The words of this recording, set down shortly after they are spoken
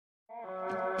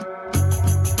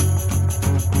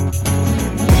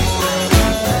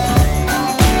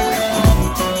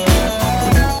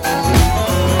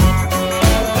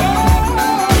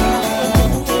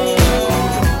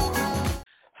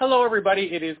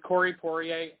everybody. It is Corey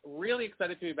Poirier. Really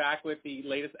excited to be back with the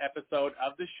latest episode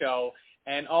of the show,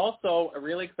 and also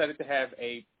really excited to have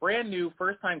a brand new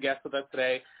first-time guest with us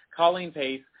today, Colleen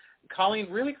Pace. Colleen,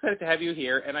 really excited to have you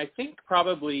here, and I think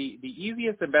probably the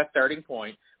easiest and best starting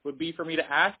point would be for me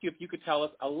to ask you if you could tell us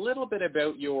a little bit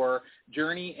about your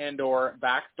journey and or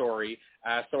backstory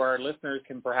so our listeners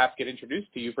can perhaps get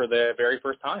introduced to you for the very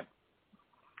first time.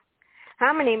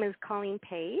 Hi, my name is Colleen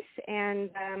Pace, and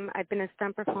I've been a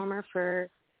stunt performer for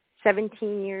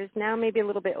 17 years now, maybe a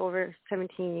little bit over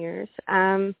 17 years.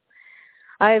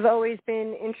 I've always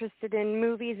been interested in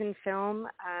movies and film.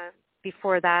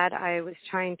 Before that, I was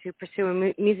trying to pursue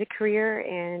a music career,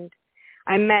 and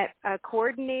I met a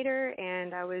coordinator,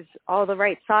 and I was all the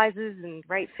right sizes and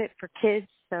right fit for kids,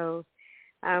 so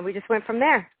we just went from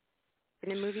there.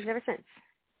 Been in movies ever since.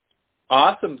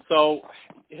 Awesome. So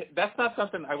that's not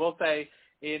something I will say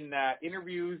in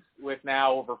interviews with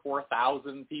now over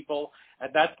 4,000 people.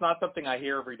 That's not something I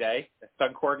hear every day, a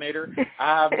stunt coordinator.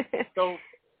 So,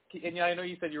 and I know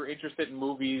you said you were interested in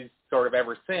movies sort of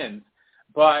ever since,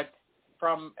 but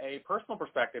from a personal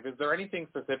perspective, is there anything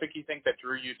specific you think that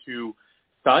drew you to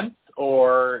stunts?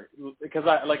 Or because,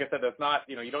 like I said, that's not,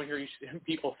 you don't hear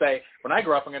people say, when I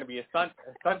grow up, I'm going to be a stunt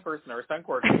person or a stunt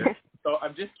coordinator. So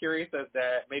I'm just curious as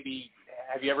that maybe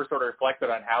have you ever sort of reflected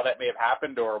on how that may have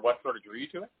happened or what sort of drew you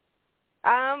to it?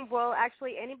 Well,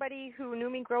 actually, anybody who knew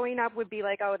me growing up would be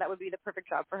like, oh, that would be the perfect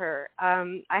job for her.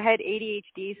 I had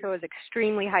ADHD, so I was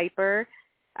extremely hyper.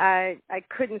 I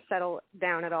couldn't settle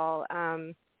down at all.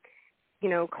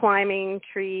 Climbing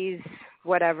trees,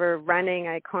 whatever, running,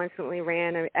 I constantly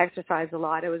ran. I exercised a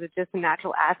lot. I was just a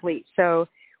natural athlete. So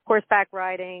horseback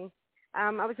riding, I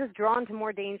was just drawn to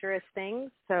more dangerous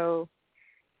things. So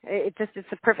it's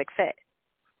a perfect fit.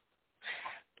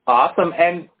 Awesome.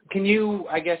 And can you,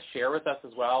 I guess, share with us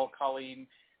as well, Colleen,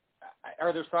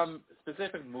 are there some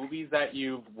specific movies that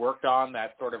you've worked on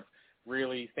that sort of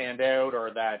really stand out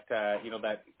or that,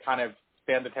 that kind of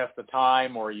stand the test of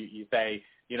time, or you say,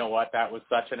 you know what, that was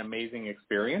such an amazing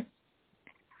experience?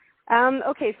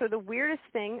 Okay, so the weirdest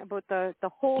thing about the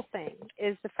whole thing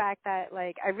is the fact that,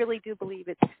 I really do believe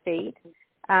it's fate.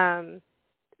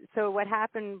 So what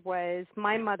happened was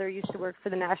my mother used to work for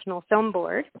the National Film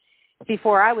Board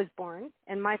before I was born,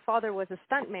 and my father was a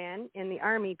stuntman in the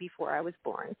Army before I was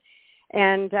born.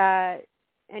 And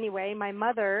anyway, my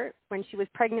mother, when she was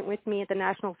pregnant with me at the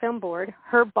National Film Board,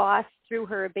 her boss threw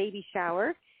her a baby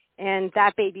shower, and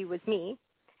that baby was me.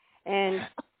 And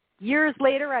years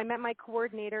later, I met my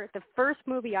coordinator. The first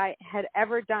movie I had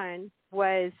ever done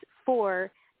was for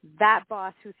that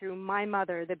boss who threw my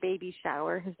mother the baby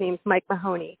shower. His name's Mike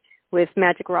Mahoney with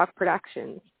Magic Rock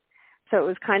Productions. So it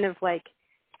was kind of like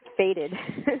fated.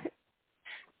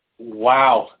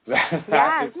 Wow. Isn't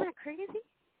that crazy?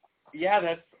 Yeah,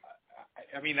 that's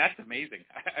amazing.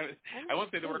 I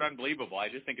won't say the word unbelievable. I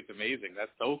just think it's amazing.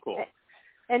 That's so cool.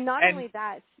 And not only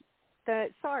that,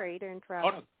 sorry to interrupt. Oh,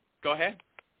 no. Go ahead.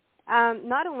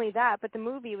 Not only that, but the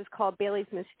movie was called Bailey's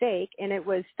Mistake, and it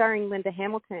was starring Linda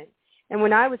Hamilton. And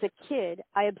when I was a kid,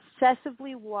 I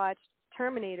obsessively watched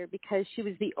Terminator because she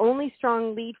was the only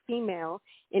strong lead female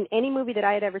in any movie that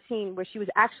I had ever seen where she was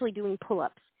actually doing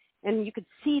pull-ups. And you could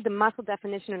see the muscle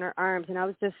definition in her arms, and I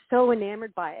was just so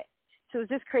enamored by it. So it was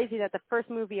just crazy that the first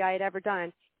movie I had ever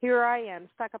done, here I am,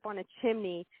 stuck up on a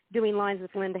chimney doing lines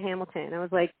with Linda Hamilton. I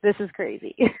was like, this is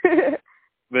crazy.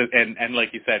 And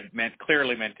like you said,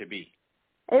 clearly meant to be.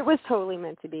 It was totally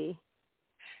meant to be.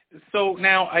 So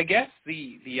now, I guess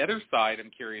the other side I'm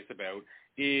curious about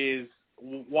is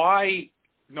why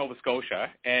Nova Scotia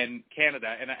and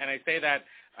Canada, and I say that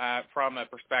from a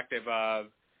perspective of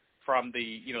from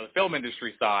the the film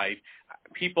industry side.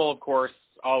 People, of course,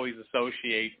 always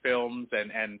associate films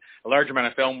and a large amount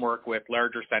of film work with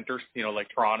larger centers, like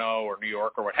Toronto or New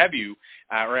York or what have you,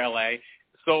 or LA.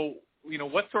 So,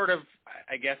 what sort of,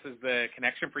 I guess, is the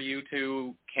connection for you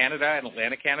to Canada and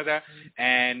Atlantic Canada,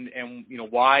 and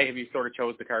why have you sort of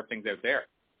chose to carve things out there?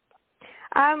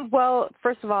 Well,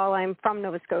 first of all, I'm from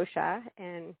Nova Scotia,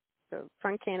 and so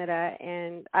from Canada,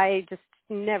 and I just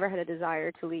never had a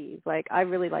desire to leave. I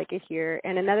really like it here.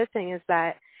 And another thing is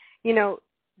that,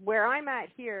 where I'm at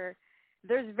here,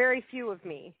 there's very few of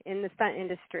me in the stunt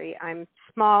industry. I'm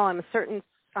small. I'm a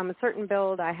certain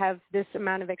build. I have this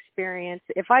amount of experience.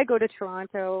 If I go to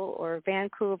Toronto or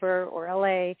Vancouver or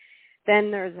LA,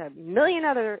 then there's a million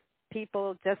other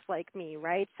people just like me,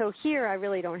 right? So here I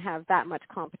really don't have that much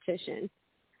competition.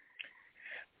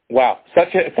 Wow,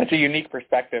 such a unique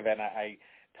perspective, and I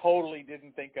totally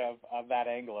didn't think of that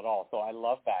angle at all. So I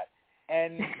love that.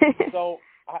 And so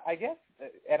I guess,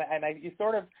 and you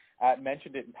sort of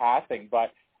mentioned it in passing,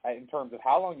 but in terms of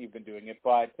how long you've been doing it,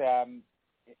 but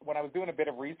when I was doing a bit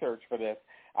of research for this,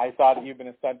 I saw that you've been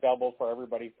a stunt double for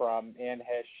everybody from Anne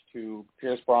Heche to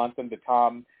Pierce Bronson to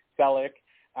Tom Selleck.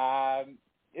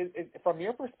 From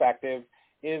your perspective,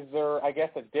 is there, I guess,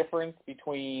 a difference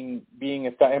between being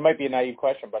a stunt, it might be a naive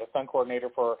question, but a stunt coordinator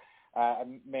for a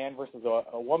man versus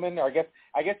a woman? Or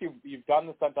I guess you've done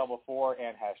the stunt double for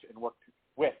Anne Heche and worked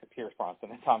with Pierce Bronson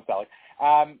and Tom Selleck.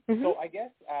 So I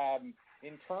guess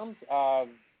in terms of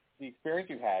the experience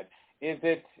you've had, is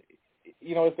it,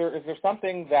 is there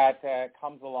something that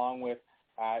comes along with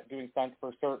doing stunts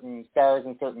for certain stars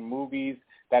in certain movies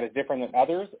that is different than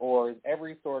others, or is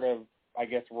every sort of, I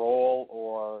guess, role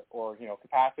or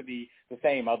capacity the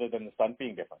same other than the stunts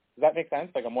being different? Does that make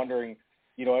sense? Like, I'm wondering,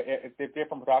 if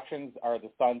different productions, are the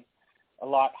stunts a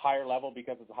lot higher level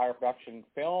because it's a higher production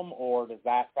film, or does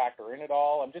that factor in at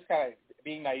all? I'm just kind of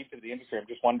being naive to the industry. I'm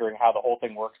just wondering how the whole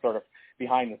thing works sort of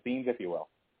behind the scenes, if you will.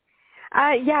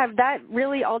 Yeah, that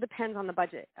really all depends on the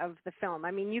budget of the film.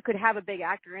 I mean, you could have a big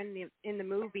actor in the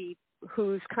movie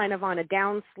who's kind of on a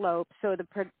downslope, so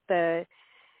there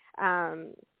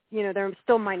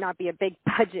still might not be a big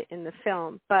budget in the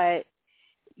film, but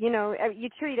you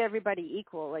treat everybody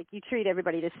equal. Like, you treat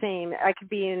everybody the same. I could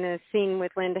be in a scene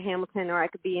with Linda Hamilton, or I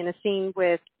could be in a scene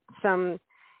with some,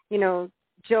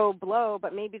 Joe Blow,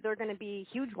 but maybe they're going to be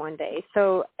huge one day.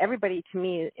 So everybody, to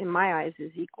me, in my eyes,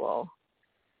 is equal.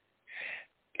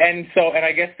 And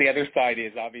I guess the other side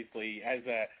is, obviously, as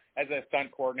a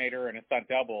stunt coordinator and a stunt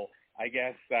double, I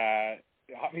guess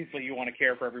obviously you want to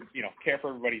care for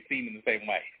everybody's scene in the same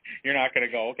way. You're not going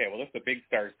to go, okay, well, this is a big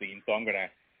star scene, so I'm going to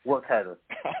work harder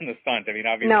on the stunt. I mean,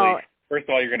 obviously, First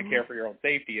of all, you're going to care for your own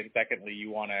safety, and secondly, you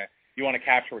want to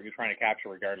capture what you're trying to capture,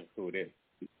 regardless of who it is.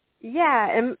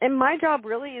 Yeah, and my job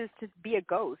really is to be a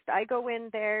ghost. I go in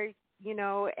there,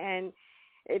 and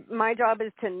my job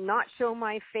is to not show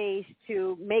my face,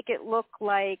 to make it look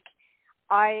like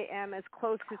I am as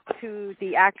close to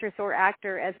the actress or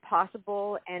actor as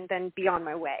possible, and then be on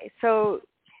my way. So,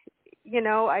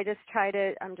 I just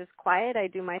I'm just quiet, I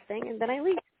do my thing, and then I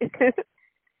leave.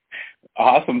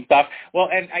 Awesome stuff. Well,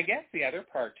 and I guess the other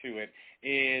part to it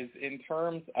is in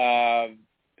terms of,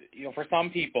 for some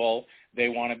people, they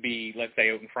want to be, let's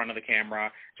say, out in front of the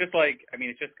camera. Just like, I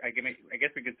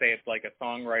guess we could say it's like a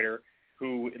songwriter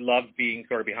who loves being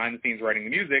sort of behind the scenes writing the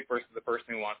music versus the person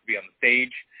who wants to be on the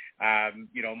stage.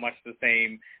 Much the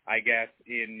same, I guess,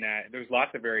 there's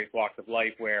lots of various walks of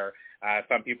life where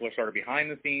some people are sort of behind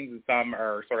the scenes and some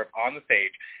are sort of on the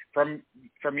stage.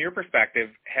 From your perspective,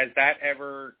 has that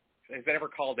ever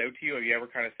called out to you? Have you ever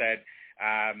kind of said,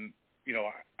 I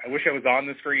wish I was on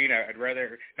the screen. I'd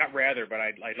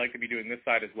like to be doing this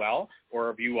side as well? Or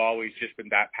have you always just been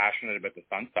that passionate about the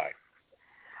stunt side?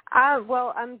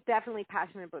 Well, I'm definitely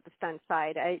passionate about the stunt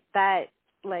side.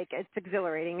 It's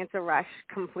exhilarating. It's a rush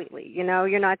completely.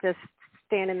 You're not just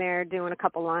standing there doing a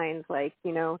couple lines.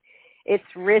 It's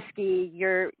risky.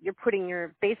 You're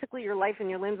putting basically your life and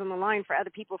your limbs on the line for other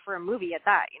people for a movie at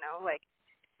that.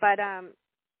 But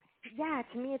yeah,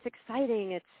 to me it's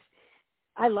exciting.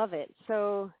 I love it.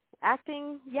 So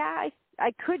acting, yeah,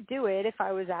 I could do it if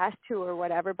I was asked to or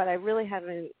whatever, but I really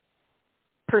haven't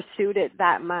pursued it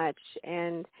that much.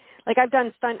 And I've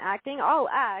done stunt acting. I'll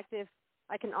act if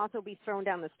I can also be thrown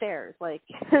down the stairs.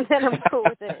 Then I'm cool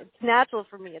with it. It's natural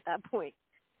for me at that point.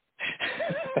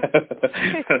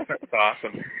 That's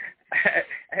awesome.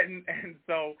 And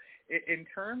so in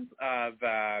terms of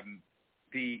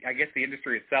the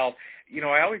industry itself,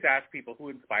 I always ask people who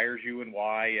inspires you and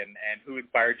why, and who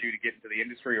inspired you to get into the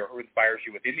industry, or who inspires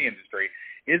you within the industry.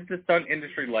 Is the stunt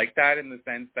industry like that, in the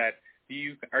sense that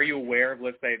are you aware of,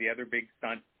 let's say, the other big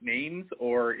stunt names,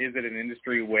 or is it an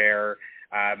industry where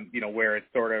where it's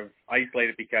sort of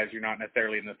isolated because you're not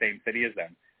necessarily in the same city as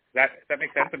them? Does that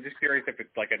make sense? I'm just curious if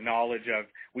it's like a knowledge of,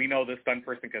 we know this stunt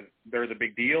person because they're the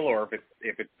big deal, or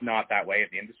if it's not that way in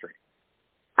the industry.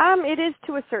 It is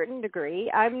to a certain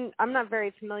degree. I'm not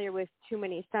very familiar with too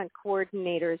many stunt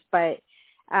coordinators, but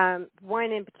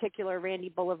one in particular, Randy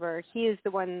Bolivar, he is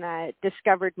the one that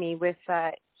discovered me with,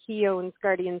 he owns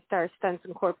Guardian Star Stunts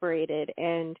Incorporated,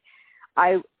 and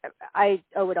I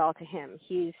owe it all to him.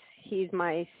 He's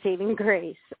my saving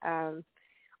grace.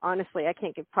 Honestly, I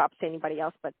can't give props to anybody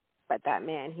else but that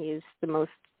man. He is the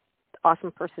most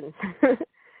awesome person.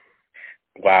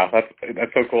 Wow,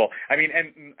 that's so cool. I mean,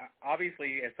 and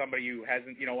obviously, as somebody who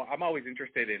hasn't, I'm always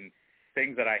interested in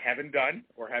things that I haven't done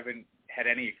or haven't had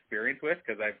any experience with,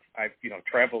 because I've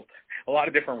traveled a lot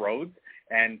of different roads,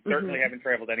 and certainly haven't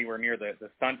traveled anywhere near the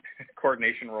stunt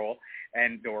coordination role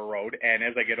or road. And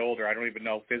as I get older, I don't even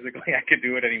know physically I could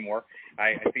do it anymore.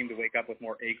 I seem to wake up with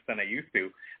more aches than I used to.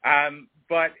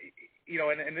 But you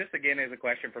know, and this again is a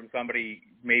question from somebody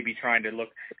maybe trying to look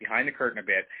behind the curtain a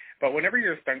bit. But whenever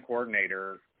you're a stunt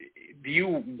coordinator, do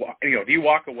you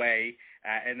walk away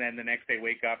and then the next day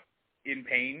wake up in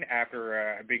pain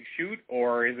after a big shoot,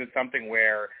 or is it something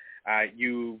where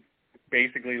you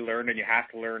basically learned and you have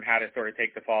to learn how to sort of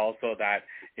take the fall so that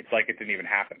it's like it didn't even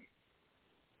happen?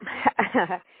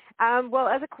 Well,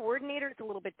 as a coordinator, it's a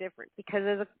little bit different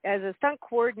because as a stunt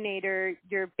coordinator,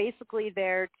 you're basically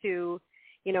there to,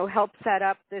 you know, help set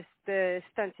up the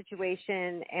stunt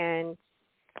situation and,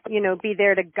 you know, be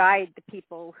there to guide the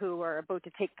people who are about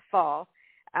to take the fall.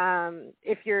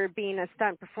 If you're being a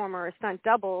stunt performer or a stunt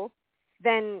double,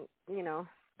 then, you know,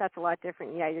 that's a lot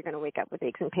different. Yeah, you're going to wake up with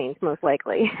aches and pains most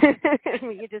likely.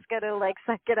 You just got to, like,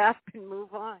 suck it up and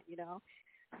move on, you know.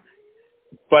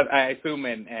 But I assume,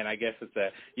 and I guess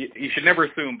it's you should never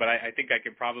assume, but I think I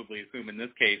could probably assume in this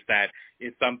case that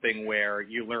it's something where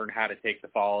you learn how to take the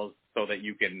falls so that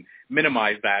you can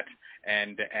minimize that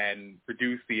and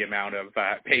reduce the amount of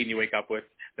pain you wake up with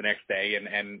the next day.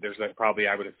 And there's probably,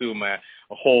 I would assume, a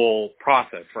whole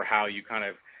process for how you kind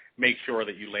of make sure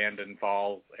that you land and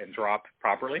fall and drop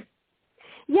properly.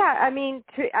 Yeah, I mean,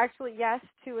 yes,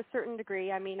 to a certain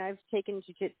degree. I mean, I've taken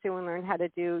jiu-jitsu and learned how to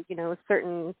do, you know,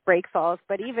 certain break falls,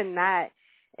 but even that,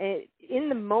 in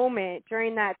the moment,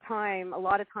 during that time, a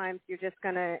lot of times you're just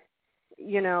going to,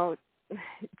 you know,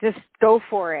 just go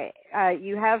for it.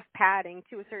 You have padding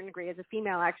to a certain degree. As a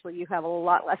female, actually, you have a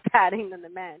lot less padding than the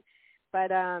men.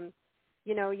 But,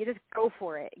 you know, you just go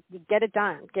for it. You get it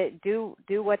done. Do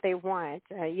what they want.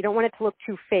 You don't want it to look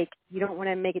too fake. You don't want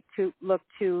to make it look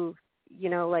too, you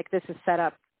know, like this is set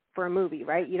up for a movie,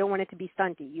 right? You don't want it to be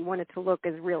stunty. You want it to look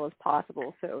as real as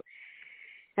possible. So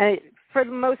for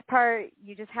the most part,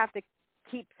 you just have to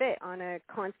keep fit on a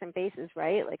constant basis,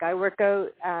 right? Like I work out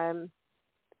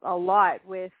a lot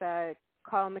with Kyle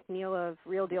McNeil of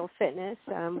Real Deal Fitness.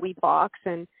 We box,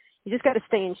 and you just got to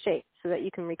stay in shape so that you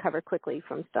can recover quickly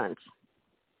from stunts.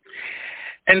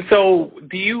 And so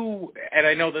do you, and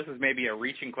I know this is maybe a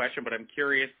reaching question, but I'm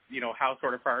curious, you know, how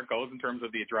sort of far it goes in terms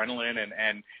of the adrenaline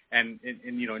and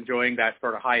you know, enjoying that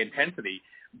sort of high intensity.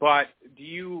 But do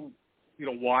you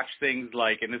know, watch things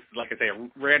like, and this is, like I say, a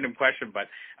random question, but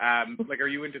like, are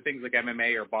you into things like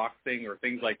MMA or boxing or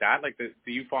things like that? Like,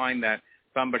 do you find that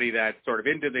somebody that's sort of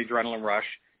into the adrenaline rush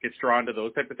gets drawn to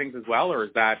those type of things as well? Or is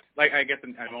that, like, I guess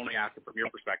I'm only asking from your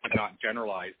perspective, not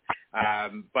generalized,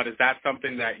 but is that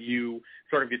something that you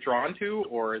sort of get drawn to,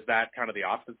 or is that kind of the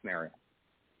opposite scenario?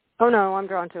 Oh, no, I'm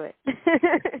drawn to it.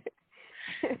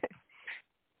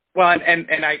 Well,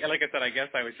 and I, like I said, I guess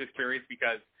I was just curious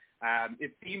because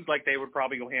it seems like they would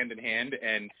probably go hand in hand.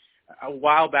 And a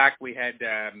while back we had,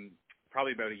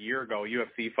 probably about a year ago, a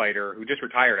UFC fighter who just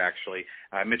retired, actually,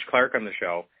 Mitch Clark, on the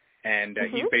show. And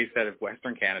he's based out of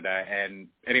Western Canada. And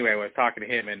anyway, I was talking to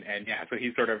him, and yeah, so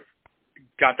he sort of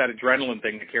got that adrenaline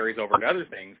thing that carries over to other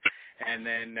things. And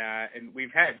then and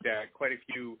we've had quite a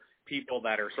few people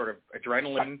that are sort of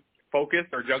adrenaline focused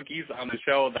or junkies on the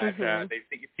show that they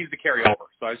think it seems to carry over.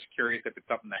 So I was curious if it's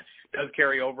something that does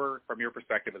carry over from your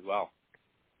perspective as well.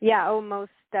 Yeah,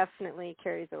 most definitely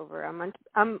carries over. I'm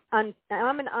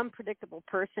an unpredictable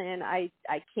person. I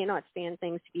cannot stand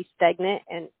things to be stagnant,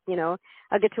 and you know,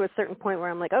 I'll get to a certain point where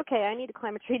I'm like, okay, I need to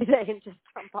climb a tree today and just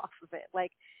jump off of it.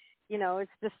 Like, you know,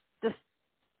 it's just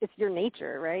it's your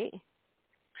nature, right?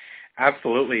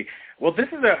 Absolutely. Well, this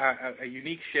is a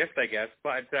unique shift, I guess,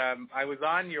 but I was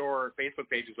on your Facebook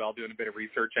page as well doing a bit of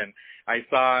research, and I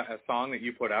saw a song that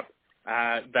you put up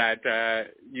that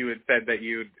you had said that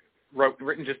you'd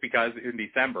written just because in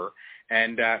December,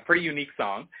 and pretty unique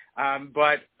song.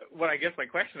 But what I guess my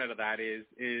question out of that is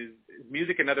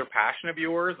music another passion of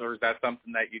yours, or is that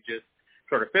something that you just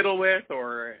sort of fiddle with,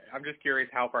 or I'm just curious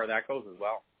how far that goes as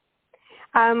well.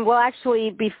 Well,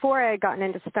 actually, before I had gotten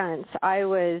into stunts, I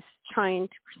was trying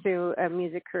to pursue a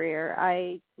music career.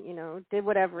 I, you know, did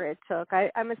whatever it took.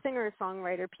 I'm a singer,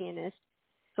 songwriter, pianist.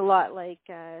 It's a lot like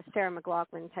Sarah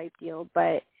McLachlan type deal,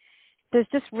 but there's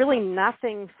just really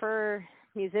nothing for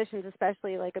musicians,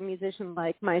 especially like a musician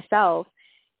like myself,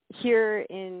 here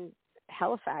in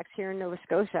Halifax, here in Nova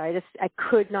Scotia. I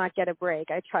could not get a break.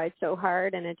 I tried so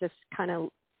hard, and it just kind of,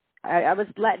 I was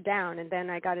let down. And then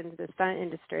I got into the stunt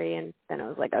industry, and then I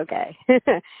was like, okay,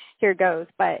 here goes.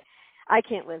 But I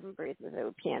can't live and breathe without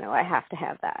a piano. I have to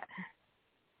have that.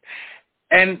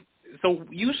 And so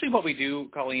usually what we do,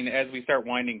 Colleen, as we start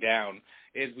winding down,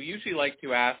 is we usually like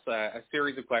to ask a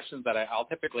series of questions that I'll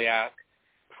typically ask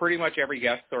pretty much every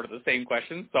guest sort of the same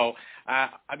questions. So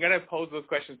I'm going to pose those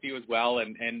questions to you as well.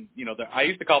 And I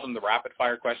used to call them the rapid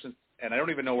fire questions, and I don't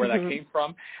even know where that came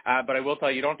from. But I will tell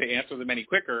you, you don't have to answer them any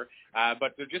quicker.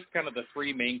 But they're just kind of the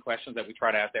three main questions that we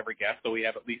try to ask every guest, so we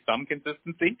have at least some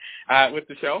consistency with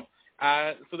the show.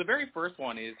 So the very first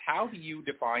one is, how do you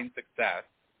define success,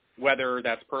 whether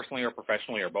that's personally or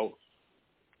professionally or both?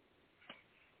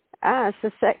 I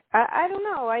don't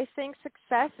know. I think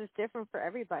success is different for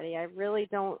everybody. I really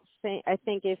don't think, I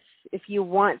think if you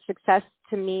want success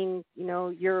to mean,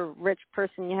 you're a rich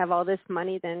person, you have all this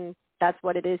money, then that's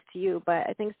what it is to you. But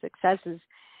I think success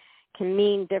can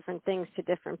mean different things to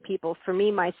different people. For me,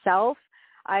 myself,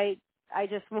 I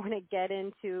just want to get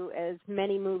into as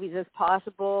many movies as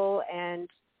possible and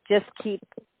just keep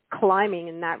climbing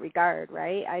in that regard,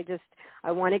 right?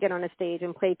 I want to get on a stage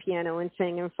and play piano and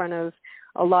sing in front of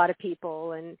a lot of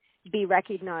people and be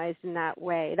recognized in that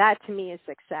way. That to me is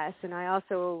success. And I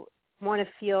also want to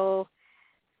feel,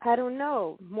 I don't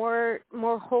know, more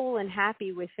whole and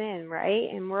happy within, right?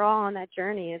 And we're all on that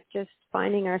journey. It's just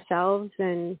finding ourselves,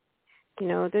 and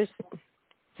there's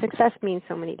success means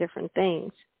so many different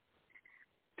things.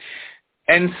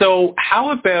 And so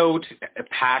how about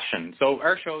passion? So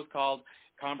our show is called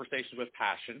Conversations with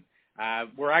Passion.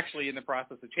 We're actually in the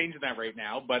process of changing that right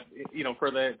now, but for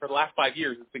the last 5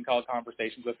 years, it's been called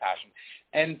Conversations with Passion.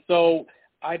 And so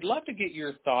I'd love to get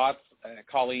your thoughts,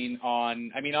 Colleen,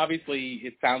 on, obviously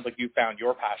it sounds like you found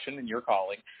your passion and your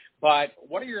calling, but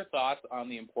what are your thoughts on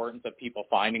the importance of people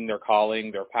finding their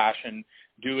calling, their passion,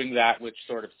 doing that which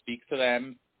sort of speaks to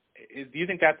them? Do you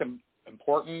think that's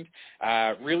important,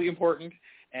 really important?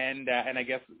 And I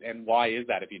guess, and why is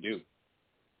that if you do?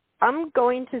 I'm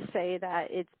going to say that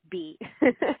it's B.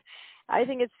 I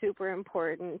think it's super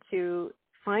important to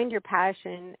find your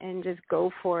passion and just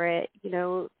go for it.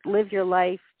 Live your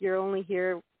life. You're only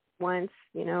here once,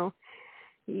 You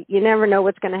never know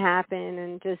what's going to happen,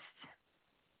 and just,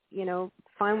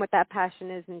 find what that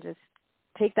passion is and just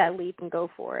take that leap and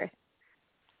go for it.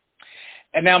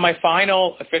 And now my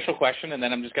final official question, and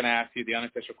then I'm just going to ask you the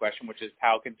unofficial question, which is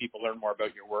how can people learn more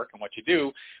about your work and what you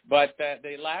do? But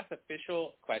the last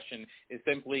official question is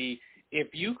simply, if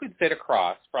you could sit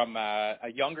across from a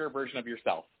younger version of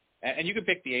yourself, and you can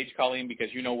pick the age, Colleen,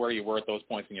 because you know where you were at those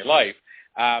points in your life,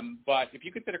 but if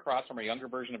you could sit across from a younger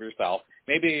version of yourself,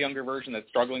 maybe a younger version that's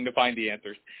struggling to find the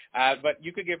answers, but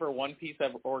you could give her one piece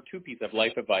of or two pieces of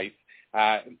life advice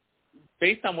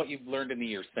based on what you've learned in the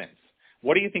years since.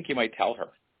 What do you think you might tell her?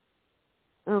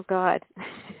 Oh, God.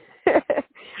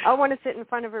 I want to sit in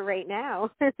front of her right now.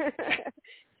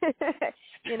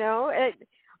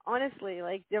 Honestly,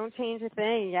 don't change a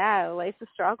thing. Yeah, life's a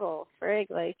struggle.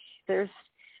 Frig, there's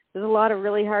a lot of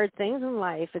really hard things in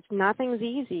life. Nothing's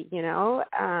easy,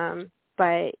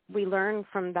 but we learn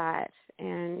from that,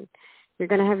 and you're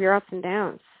going to have your ups and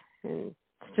downs, and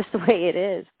it's just the way it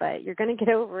is, but you're going to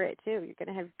get over it too. You're going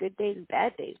to have good days and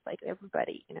bad days like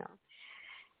everybody,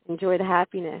 Enjoy the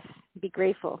happiness. Be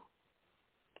grateful.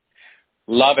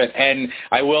 Love it. And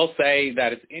I will say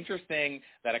that it's interesting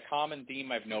that a common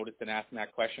theme I've noticed in asking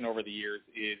that question over the years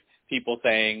is people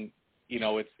saying,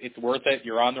 it's worth it.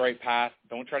 You're on the right path.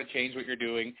 Don't try to change what you're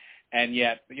doing. And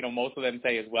yet, most of them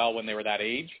say as well, when they were that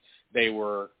age, they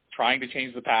were trying to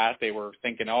change the path. They were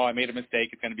thinking, oh, I made a mistake.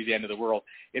 It's going to be the end of the world.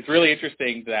 It's really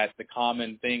interesting that the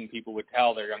common thing people would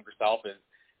tell their younger self is,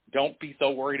 don't be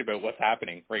so worried about what's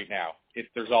happening right now.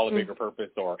 There's all a bigger purpose,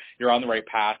 or you're on the right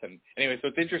path. And anyway, so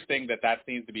it's interesting that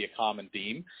seems to be a common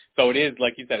theme. So it is,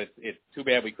 like you said, it's too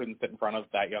bad we couldn't sit in front of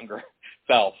that younger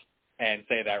self and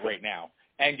say that right now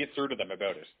and get through to them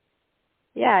about it.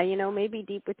 Yeah, maybe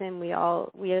deep within we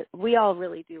all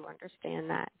really do understand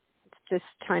that. It's just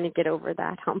trying to get over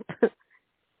that hump.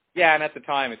 Yeah, and at the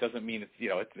time, it doesn't mean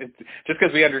it's just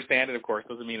because we understand it, of course,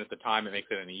 doesn't mean at the time it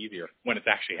makes it any easier when it's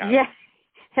actually happening. Yeah.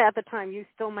 At the time, you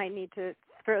still might need to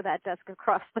throw that desk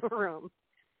across the room.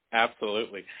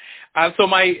 Absolutely. So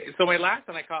my last,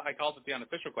 and I called it the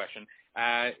unofficial question,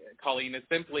 Colleen, is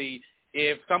simply,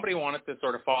 if somebody wanted to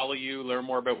sort of follow you, learn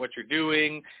more about what you're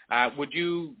doing, where would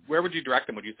you direct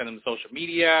them? Would you send them to social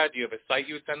media? Do you have a site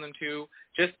you would send them to?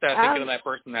 Just thinking of that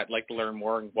person that'd like to learn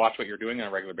more and watch what you're doing on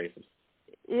a regular basis.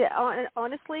 Yeah,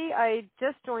 honestly, I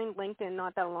just joined LinkedIn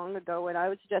not that long ago, and I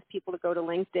would suggest people to go to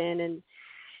LinkedIn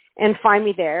and find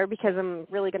me there, because I'm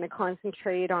really going to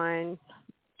concentrate on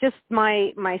just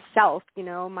myself,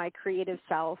 my creative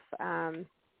self,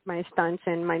 my stunts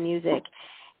and my music.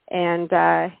 And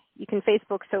you can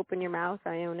Facebook Soap in Your Mouth.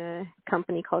 I own a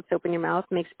company called Soap in Your Mouth,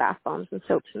 makes bath bombs and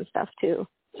soaps and stuff too.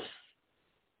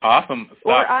 Awesome.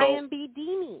 Or IMB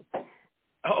Dini.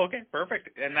 Oh, okay,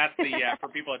 perfect. And that's the for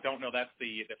people that don't know, that's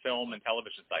the film and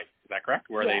television site. Is that correct?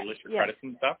 Where they list your credits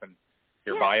and stuff and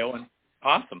your bio and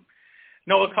awesome.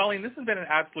 No, well, Colleen, this has been an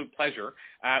absolute pleasure.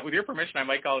 With your permission, I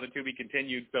might call it a to be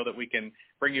continued so that we can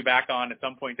bring you back on at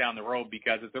some point down the road,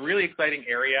 because it's a really exciting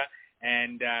area.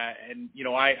 And you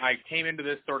know, I came into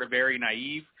this sort of very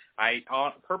naive. I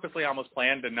purposely almost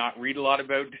planned to not read a lot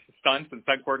about stunts and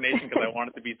stunt coordination because I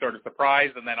wanted to be sort of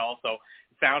surprised and then also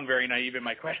sound very naive in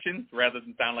my questions rather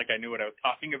than sound like I knew what I was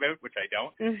talking about, which I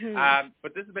don't. Mm-hmm.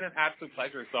 But this has been an absolute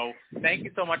pleasure. So thank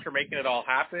you so much for making it all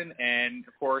happen. And,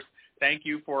 of course, thank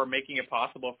you for making it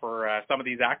possible for some of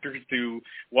these actors to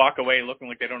walk away looking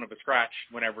like they don't have a scratch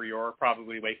whenever you're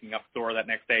probably waking up sore that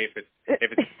next day if it's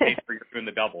the case where you're doing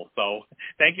the double. So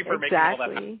thank you for making all that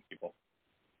happen for people.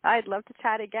 I'd love to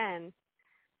chat again.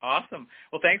 Awesome.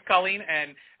 Well, thanks, Colleen.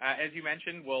 And as you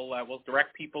mentioned, we'll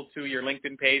direct people to your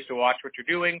LinkedIn page to watch what you're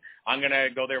doing. I'm going to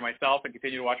go there myself and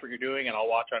continue to watch what you're doing, and I'll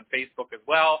watch on Facebook as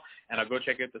well, and I'll go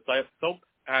check out the soap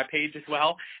page as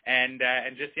well. And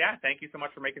just, thank you so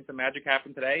much for making some magic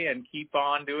happen today, and keep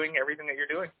on doing everything that you're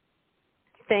doing.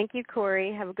 Thank you,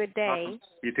 Corey. Have a good day. Awesome.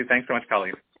 You too. Thanks so much,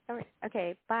 Colleen. All right.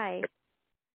 Okay, bye.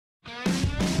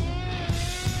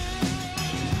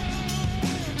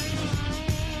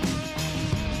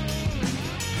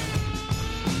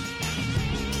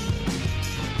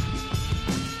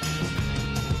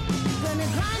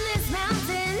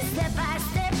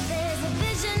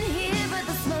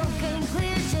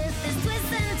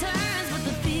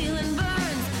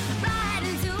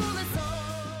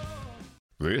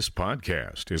 This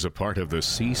podcast is a part of the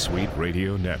C-Suite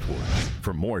Radio Network.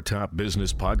 For more top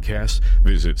business podcasts,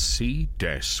 visit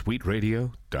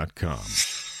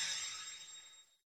c-suiteradio.com.